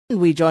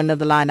We joined on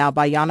the line now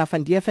by Jana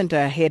van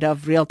Deventer, Head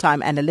of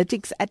Real-Time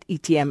Analytics at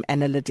ETM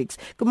Analytics.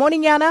 Good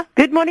morning, Jana.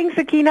 Good morning,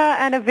 Sakina,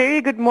 and a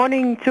very good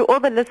morning to all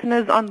the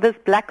listeners on this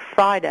Black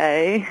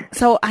Friday.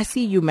 So I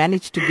see you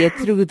managed to get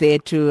through there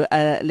to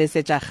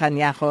Lesetja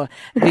Kganyago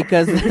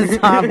because the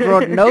SARB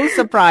brought no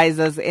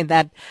surprises in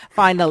that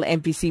final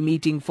MPC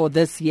meeting for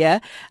this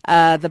year.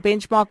 The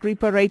benchmark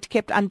repo rate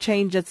kept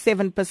unchanged at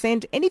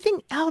 7%.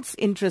 Anything else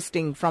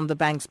interesting from the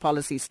bank's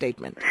policy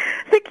statement?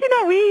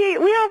 Sakina,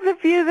 we have the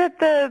view that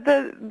the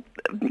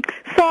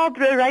SARB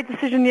rate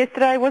decision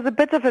yesterday was a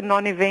bit of a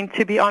non-event,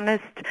 to be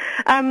honest.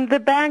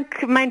 The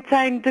bank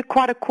maintained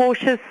quite a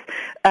cautious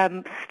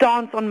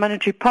stance on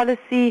monetary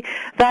policy.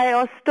 They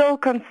are still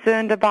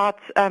concerned about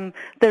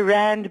the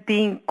rand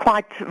being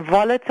quite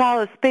volatile,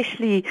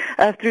 especially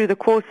through the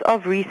course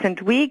of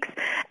recent weeks.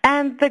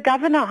 And the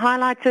governor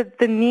highlighted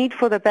the need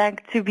for the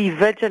bank to be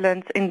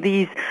vigilant in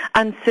these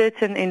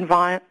uncertain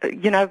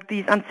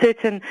these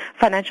uncertain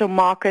financial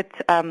market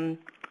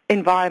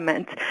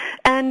environment.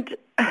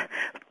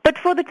 But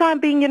for the time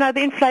being,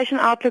 the inflation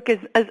outlook is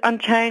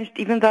unchanged,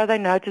 even though they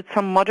noted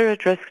some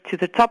moderate risk to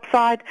the top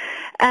side.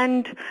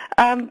 And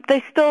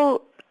they're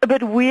still a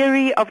bit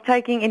weary of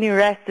taking any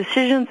rash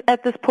decisions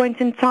at this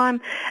point in time.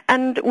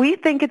 And we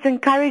think it's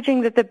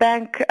encouraging that the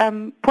bank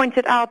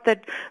pointed out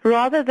that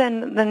rather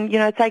than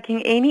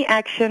taking any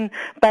action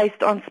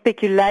based on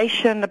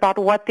speculation about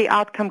what the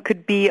outcome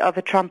could be of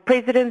a Trump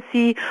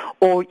presidency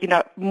or,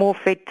 more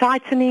Fed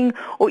tightening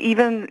or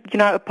even,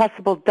 a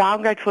possible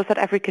downgrade for South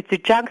Africa to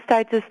junk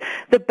status,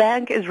 the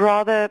bank is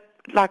rather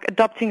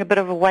adopting a bit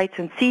of a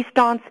wait-and-see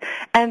stance,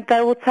 and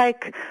they will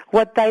take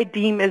what they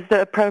deem is the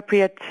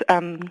appropriate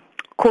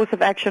course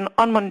of action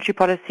on monetary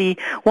policy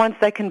once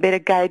they can better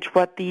gauge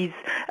what these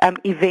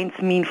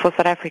events mean for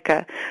South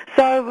Africa.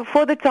 So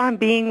for the time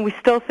being, we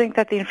still think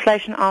that the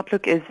inflation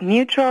outlook is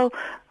neutral.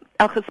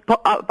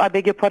 I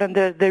beg your pardon,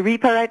 the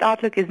repo rate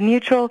outlook is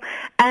neutral,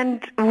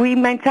 and we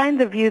maintain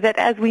the view that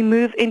as we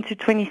move into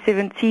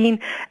 2017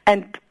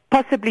 and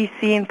possibly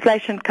see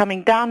inflation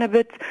coming down a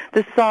bit,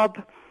 the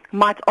SARB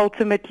might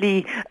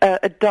ultimately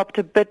adopt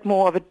a bit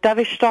more of a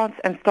dovish stance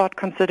and start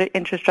consider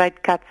interest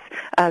rate cuts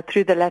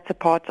through the latter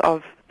part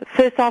of the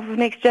first half of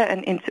next year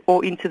and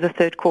into the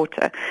third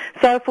quarter.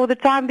 So for the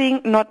time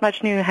being, not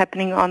much new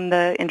happening on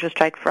the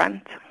interest rate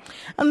front.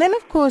 And then,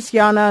 of course,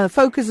 Jana,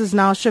 focus is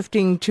now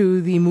shifting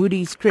to the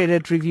Moody's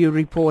Credit Review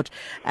report,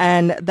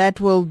 and that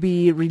will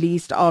be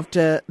released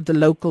after the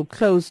local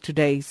close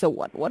today. So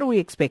what are we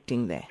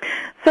expecting there?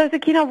 So,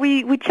 Sakina,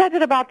 we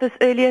chatted about this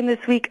earlier in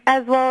this week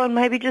as well, and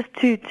maybe just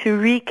to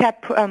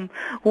recap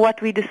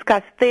what we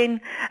discussed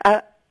then.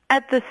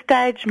 At this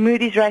stage,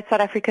 Moody's rates South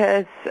Africa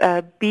as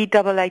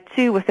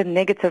Baa2 with a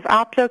negative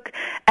outlook,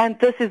 and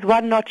this is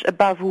one notch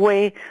above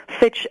where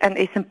Fitch and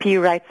S&P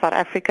rate South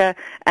Africa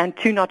and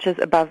 2 notches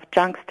above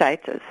junk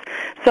status.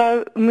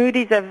 So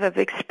Moody's have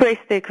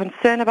expressed their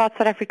concern about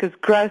South Africa's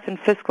growth and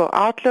fiscal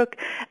outlook,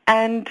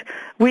 and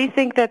we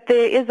think that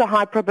there is a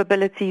high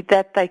probability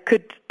that they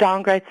could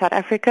downgrade South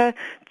Africa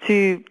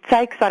to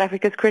take South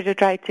Africa's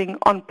credit rating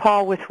on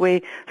par with where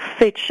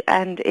Fitch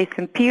and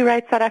S&P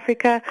rate South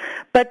Africa,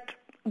 but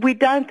we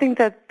don't think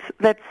that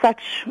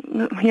such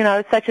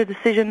a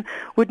decision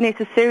would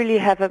necessarily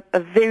have a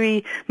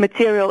very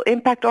material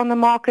impact on the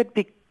market,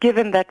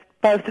 given that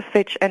both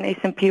Fitch and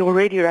S&P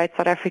already rate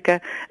South Africa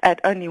at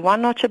only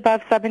 1 notch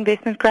above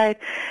sub-investment grade.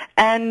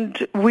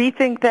 And we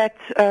think that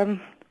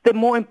the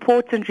more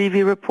important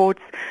review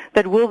reports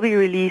that will be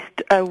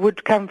released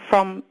would come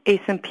from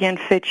S&P and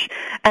Fitch,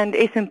 and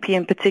S&P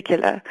in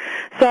particular.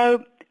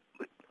 So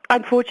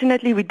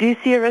unfortunately, we do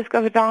see a risk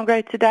of a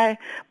downgrade today,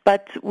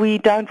 but we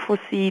don't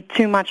foresee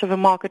too much of a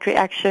market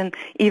reaction,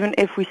 even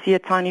if we see a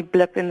tiny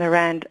blip in the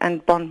rand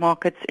and bond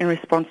markets in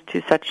response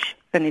to such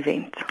an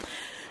event.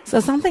 So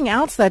something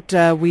else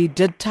that we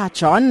did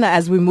touch on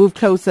as we move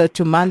closer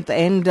to month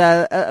end,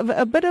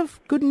 a bit of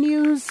good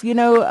news,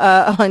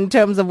 in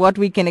terms of what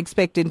we can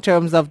expect in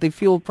terms of the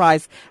fuel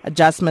price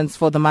adjustments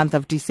for the month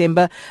of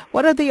December.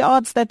 What are the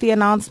odds that the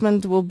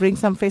announcement will bring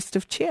some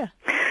festive cheer?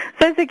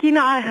 So, Sakina,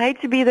 I hate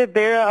to be the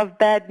bearer of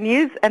bad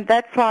news, and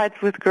that's why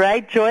it's with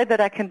great joy that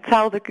I can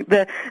tell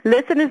the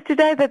listeners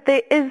today that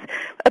there is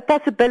a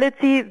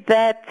possibility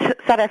that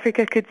South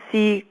Africa could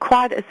see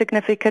quite a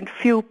significant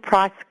fuel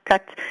price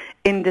cut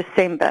in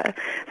December.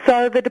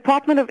 So the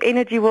Department of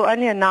Energy will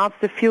only announce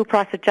the fuel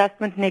price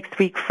adjustment next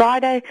week,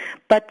 Friday,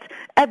 but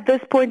at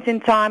this point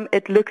in time,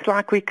 it looks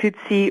like we could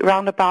see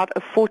around about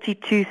a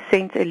 42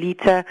 cent a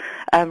litre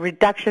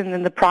reduction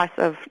in the price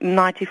of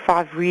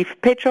 95 reef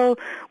petrol,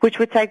 which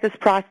would take this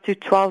price to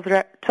 12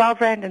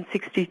 Rand and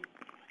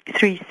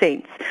 63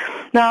 cents.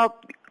 Now,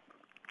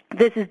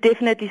 this is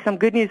definitely some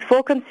good news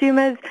for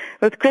consumers,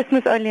 with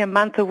Christmas only a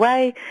month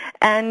away,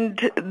 and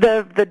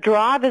the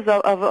drivers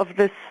of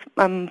this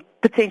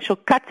potential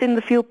cut in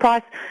the fuel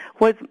price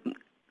was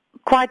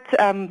quite,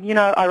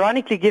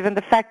 ironically, given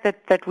the fact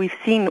that we've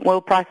seen oil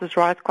prices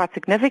rise quite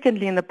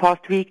significantly in the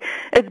past week.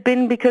 It's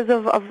been because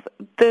of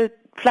the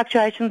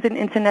fluctuations in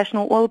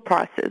international oil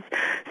prices.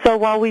 So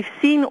while we've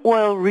seen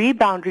oil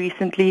rebound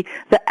recently,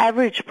 the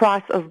average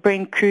price of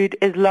Brent crude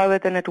is lower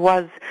than it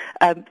was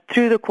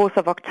through the course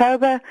of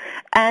October,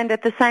 and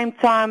at the same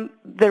time,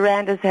 the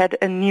rand has had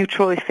a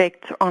neutral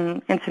effect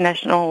on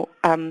international,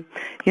 on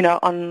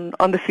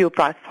the fuel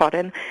price,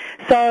 pardon.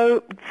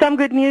 So some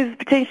good news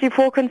potentially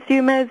for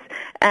consumers,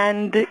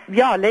 and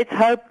let's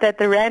hope that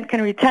the rand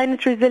can retain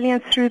its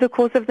resilience through the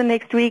course of the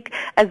next week,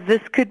 as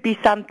this could be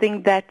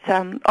something that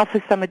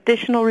offers some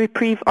additional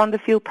reprieve on the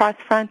fuel price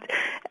front.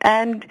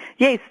 And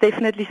yes,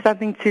 definitely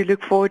something to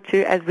look forward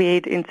to as we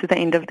head into the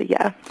end of the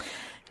year.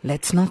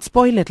 Let's not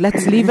spoil it.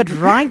 Let's leave it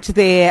right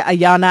there,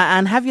 Ayana,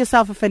 and have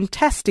yourself a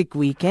fantastic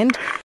weekend.